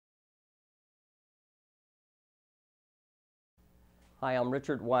Hi, I'm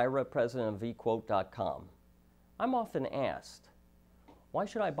Richard Wyra, president of eQuote.com. I'm often asked, why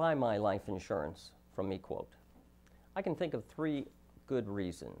should I buy my life insurance from eQuote? I can think of three good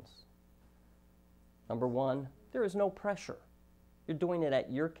reasons. Number one, there is no pressure. You're doing it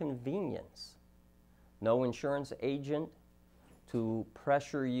at your convenience. No insurance agent to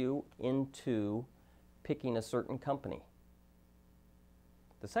pressure you into picking a certain company.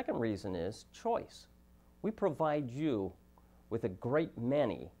 The second reason is choice. We provide you with a great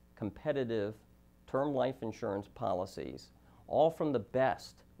many competitive term life insurance policies, all from the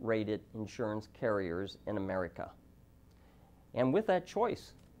best rated insurance carriers in America. And with that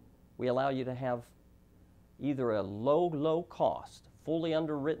choice, we allow you to have either a low cost, fully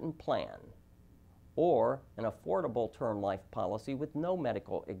underwritten plan, or an affordable term life policy with no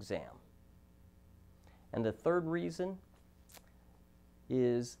medical exam. And the third reason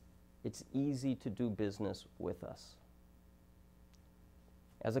is it's easy to do business with us.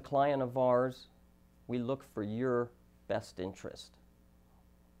 As a client of ours, we look for your best interest.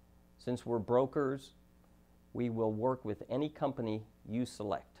 Since we're brokers, we will work with any company you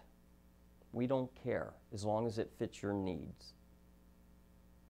select. We don't care as long as it fits your needs.